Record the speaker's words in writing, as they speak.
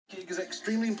is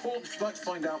extremely important. If you'd like to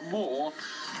find out more,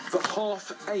 the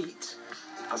half8,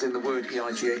 as in the word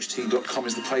EIGHT.com,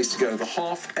 is the place to go. The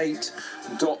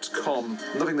half8.com.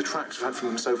 Loving the tracks we've had from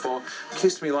them so far.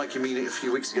 Kiss Me Like You Mean It a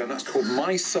few weeks ago, and that's called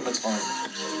My Summertime.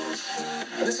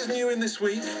 And this is new in this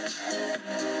week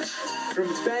from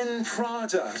Ben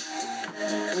Prada,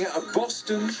 coming out of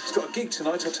Boston. He's got a gig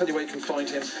tonight. I'll tell you where you can find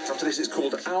him. After this, it's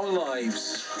called Our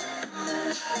Lives.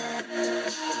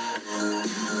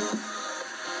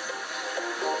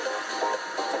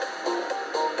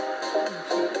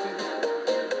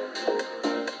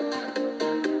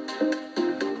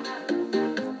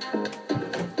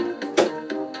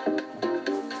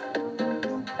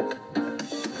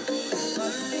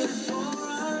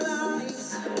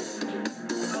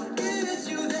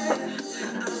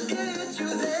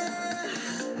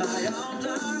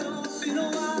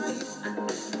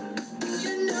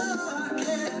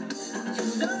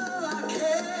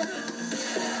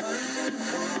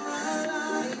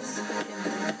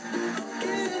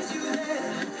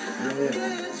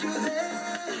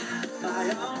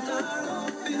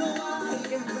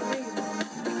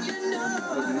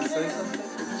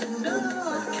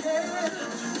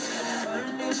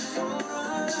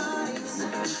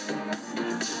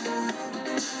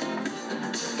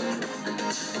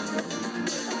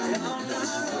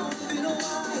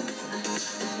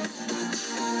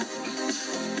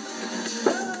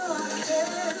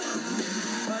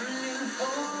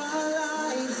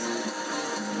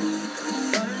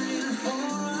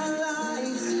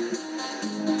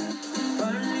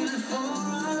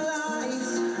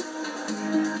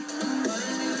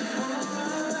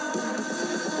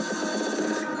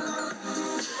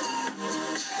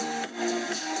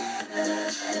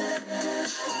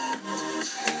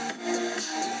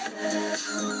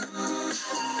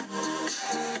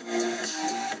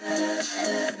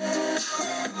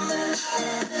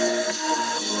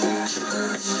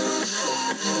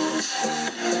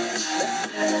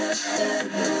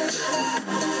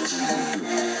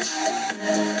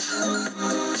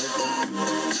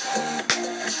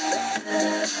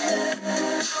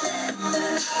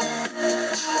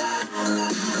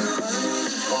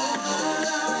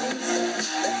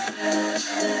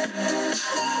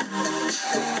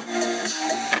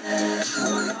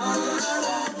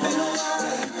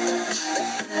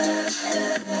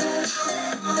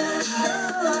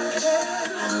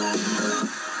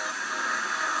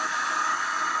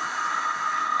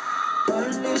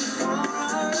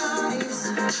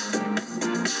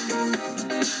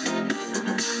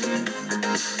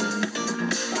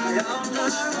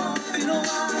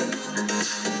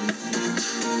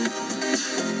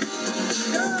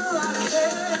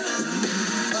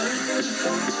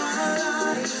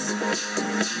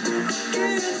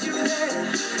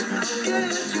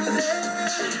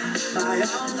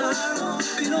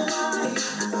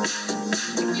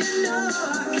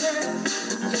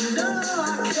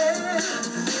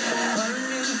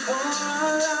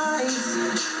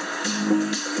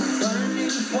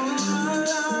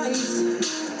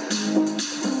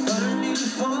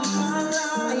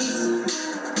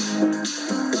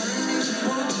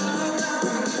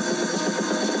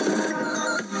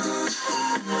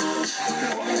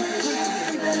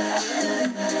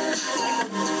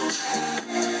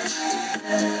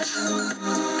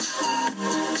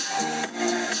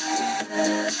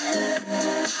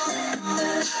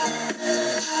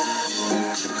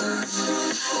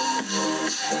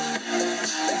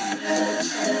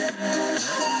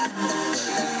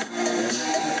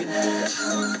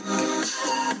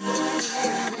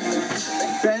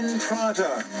 Ben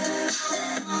Prada,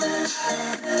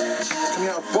 coming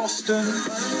out of Boston.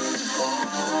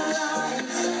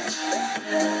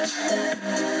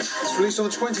 It's released on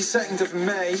the 22nd of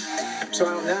May, so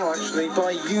out now actually,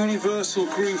 by Universal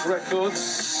Groove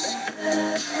Records.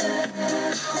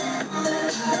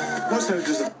 Most of it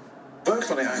does the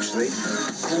vocal on it actually.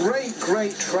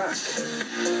 Great track.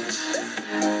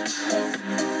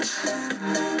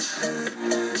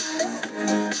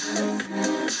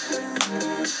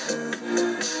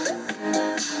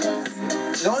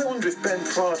 Now I wonder if Ben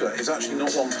Prada is actually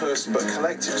not one person but a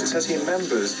collective. It says here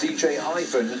members DJ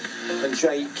Ivan and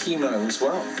Jay Chemo as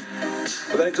well.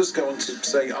 But then it does go on to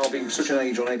say I'll be such an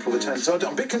age on April the 10th. So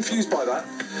I'm a bit confused by that.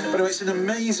 But anyway, it's an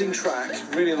amazing track.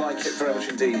 Really like it very much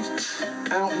indeed.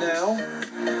 Out now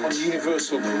on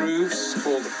Universal Grooves,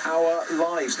 called Our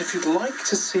Lives. And if you'd like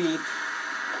to see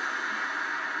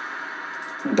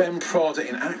Ben Prada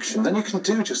in action, then you can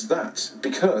do just that.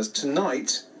 Because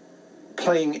tonight,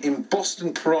 playing in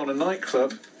Boston Piranha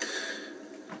nightclub,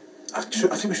 I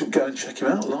think we should go and check him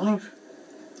out live.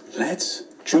 Let's.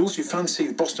 Jules, you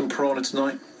fancy Boston Piranha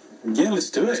tonight? Yeah, let's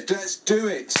do it. Let's do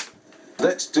it.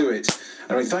 Let's do it.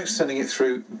 Anyway, thanks for sending it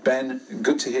through, Ben.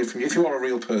 Good to hear from you. If you are a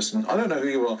real person, I don't know who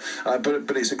you are,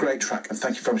 but it's a great track, and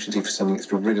thank you very much indeed for sending it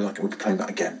through. Really like it. We'll be playing that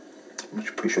again. Much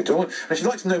appreciated. And if you'd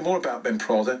like to know more about Ben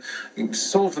Prada, you can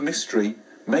solve the mystery,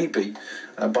 maybe,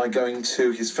 by going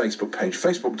to his Facebook page,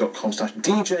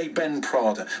 facebook.com/DJ Ben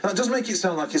Prada. That does make it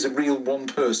sound like he's a real one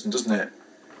person, doesn't it?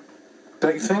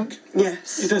 Don't you think?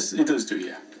 Yes. It does do,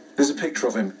 yeah. There's a picture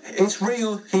of him. It's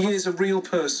real. He is a real It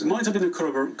person. might have been a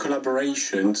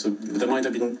collaboration, so there might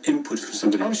have been input from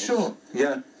somebody else. I'm sure.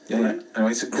 Yeah. Right.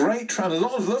 Anyway, it's a great track. A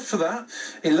lot of love for that.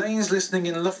 Elaine's listening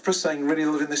in Loughborough saying, really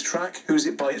loving this track. Who's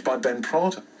it by? It's by Ben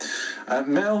Prada.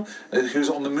 Mel, who's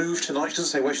on the move tonight, she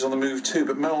doesn't say where she's on the move to,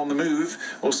 but Mel on the move,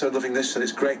 also loving this, said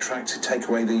it's a great track to take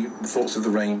away the thoughts of the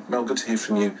rain. Mel, good to hear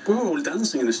from you. We were all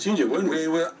dancing in the studio, weren't we?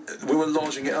 We were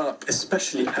lodging it up.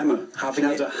 Especially Emma, Having she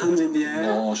had her hand in the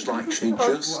air, lodged like she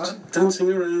just...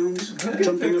 dancing around,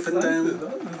 jumping up and down,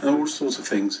 and all sorts of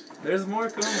things. There's more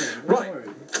coming. Right.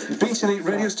 Beat Elite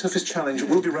Radio's Toughest Challenge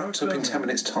will be wrapped up in 10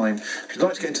 minutes' time. If you'd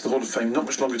like to get into the Hall of Fame, not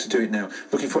much longer to do it now.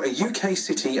 Looking for a UK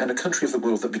city and a country of the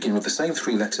world that begin with the same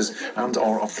 3 letters and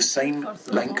are of the same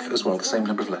length as well, the same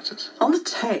number of letters. On the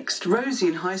text, Rosie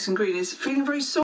in Hyson Green is feeling very sorry.